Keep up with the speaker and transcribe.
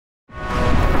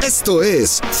Esto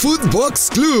es Footbox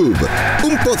Club,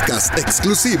 un podcast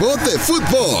exclusivo de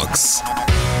Footbox.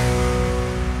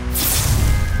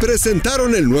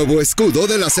 Presentaron el nuevo escudo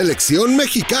de la selección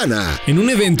mexicana. En un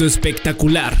evento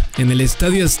espectacular, en el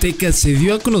Estadio Azteca se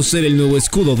dio a conocer el nuevo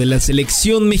escudo de la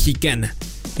selección mexicana,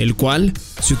 el cual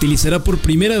se utilizará por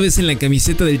primera vez en la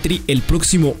camiseta del Tri el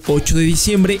próximo 8 de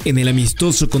diciembre en el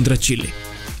amistoso contra Chile.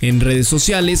 En redes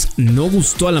sociales no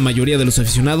gustó a la mayoría de los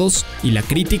aficionados y la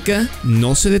crítica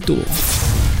no se detuvo.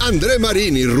 André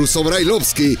Marín y Russo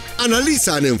Brailovsky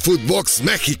analizan en Footbox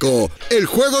México el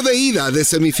juego de ida de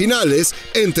semifinales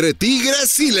entre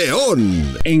Tigres y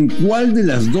León. ¿En cuál de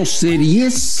las dos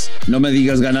series, no me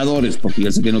digas ganadores porque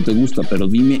ya sé que no te gusta, pero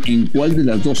dime en cuál de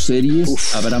las dos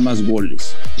series habrá más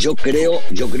goles? Yo creo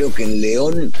que en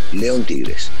León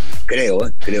Tigres.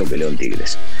 Creo que León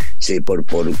Tigres. Sí, por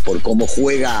cómo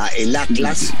juega el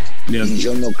Atlas, y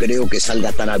yo no creo que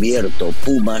salga tan abierto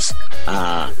Pumas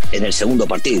en el segundo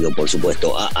partido, por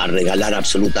supuesto, a regalar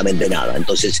absolutamente nada.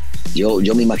 Entonces yo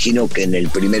me imagino que en el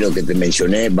primero que te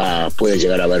mencioné puede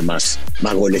llegar a haber más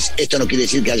goles. Esto no quiere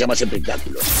decir que haya más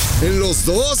espectáculo. En los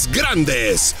dos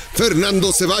grandes,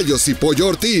 Fernando Ceballos y Pollo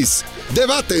Ortiz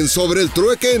debaten sobre el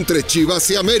trueque entre Chivas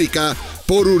y América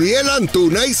por Uriel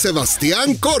Antuna y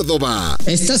Sebastián Córdoba.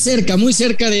 Está cerca, muy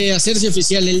cerca de hacerse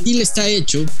oficial. El deal está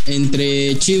hecho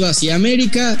entre Chivas y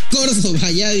América. Córdoba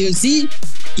ya dio el sí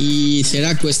y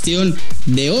será cuestión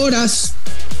de horas,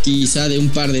 quizá de un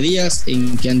par de días,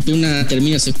 en que Antuna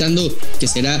termine aceptando que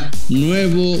será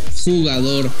nuevo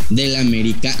jugador del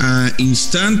América. A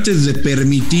instantes de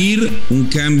permitir un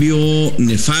cambio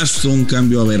nefasto, un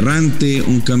cambio aberrante,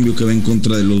 un cambio que va en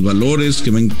contra de los valores,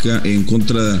 que va en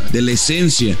contra de la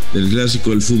esencia del clásico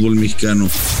del fútbol mexicano.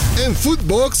 En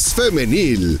Footbox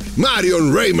Femenil,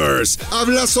 Marion Reimers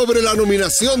habla sobre la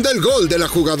nominación del gol de la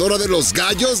jugadora de los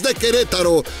Gallos de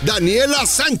Querétaro, Daniela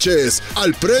Sánchez,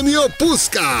 al premio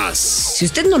Puskás. Si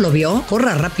usted no lo vio,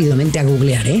 corra rápidamente a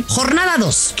googlear, ¿eh? Jornada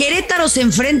 2. Querétaro se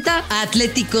enfrenta a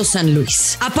Atlético San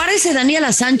Luis. Aparece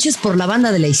Daniela Sánchez por la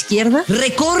banda de la izquierda,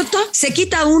 recorta, se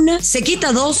quita una, se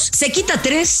quita dos, se quita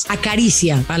tres,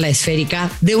 acaricia a la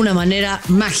esférica de una manera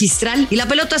magistral y la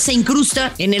pelota se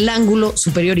incrusta en el ángulo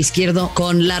superior izquierdo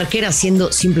con la arquera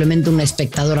siendo simplemente una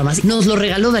espectadora más. Nos lo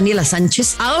regaló Daniela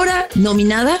Sánchez, ahora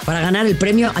nominada para ganar el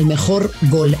premio al mejor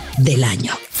gol del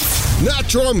año.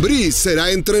 Nacho Ambríz será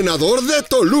entrenador de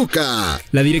Toluca.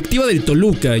 La directiva del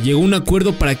Toluca llegó a un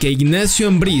acuerdo para que Ignacio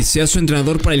Ambríz sea su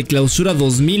entrenador para el Clausura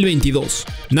 2022.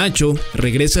 Nacho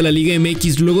regresa a la Liga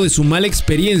MX luego de su mala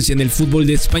experiencia en el fútbol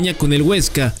de España con el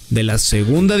Huesca de la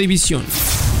segunda división.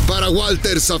 Para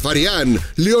Walter Zafarian,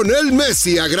 Lionel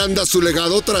Messi agranda su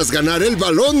legado tras ganar el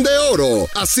Balón de Oro.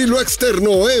 Así lo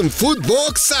externó en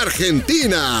Footbox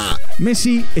Argentina.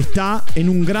 Messi está en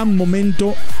un gran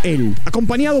momento él,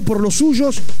 acompañado por los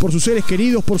suyos, por sus seres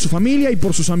queridos, por su familia y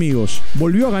por sus amigos.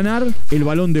 Volvió a ganar el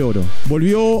Balón de Oro.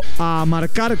 Volvió a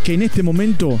marcar que en este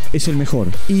momento es el mejor.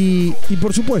 Y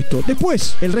por supuesto,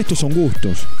 después el resto son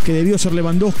gustos. Que debió ser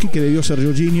Lewandowski, que debió ser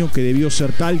Jorginho, que debió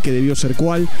ser tal, que debió ser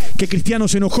cual, que Cristiano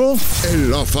se enojó.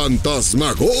 En la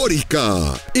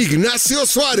fantasmagórica, Ignacio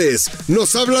Suárez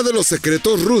nos habla de los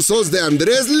secretos rusos de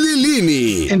Andrés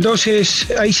Lilini. Entonces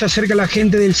ahí se acerca la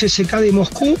gente del CSKA de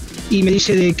Moscú y me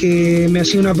dice de que me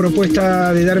hacía una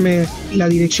propuesta de darme la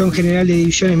Dirección General de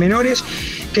Divisiones Menores,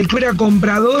 que el club era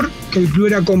comprador, que el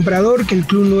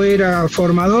club no era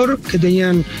formador, que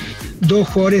tenían 2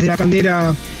 jugadores de la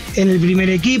cantera en el primer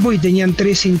equipo y tenían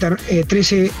 13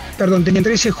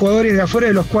 jugadores de afuera,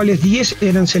 de los cuales 10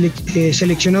 eran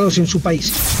seleccionados en su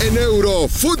país. En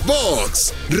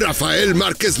Eurofootbox, Rafael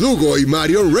Márquez Lugo y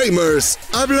Marion Reimers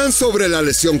hablan sobre la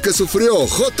lesión que sufrió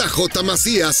JJ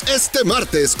Macías este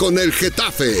martes con el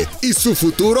Getafe y su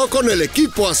futuro con el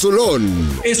equipo azulón.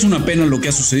 Es una pena lo que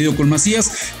ha sucedido con Macías,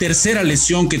 tercera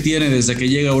lesión que tiene desde que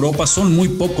llega a Europa, son muy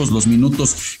pocos los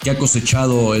minutos que ha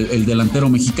cosechado el delantero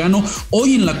mexicano.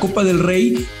 Hoy en la Copa del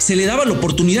Rey se le daba la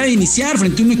oportunidad de iniciar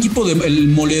frente a un equipo del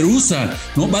Mollerussa,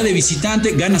 ¿no? Va de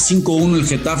visitante, gana 5-1 el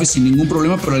Getafe sin ningún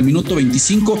problema, pero al minuto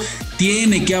 25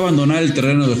 tiene que abandonar el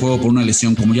terreno de juego por una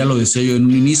lesión. Como ya lo decía yo en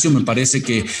un inicio, me parece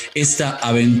que esta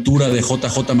aventura de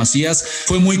JJ Macías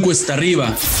fue muy cuesta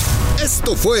arriba.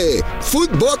 Esto fue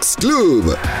Footbox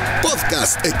Club,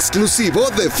 podcast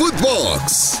exclusivo de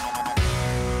Footbox.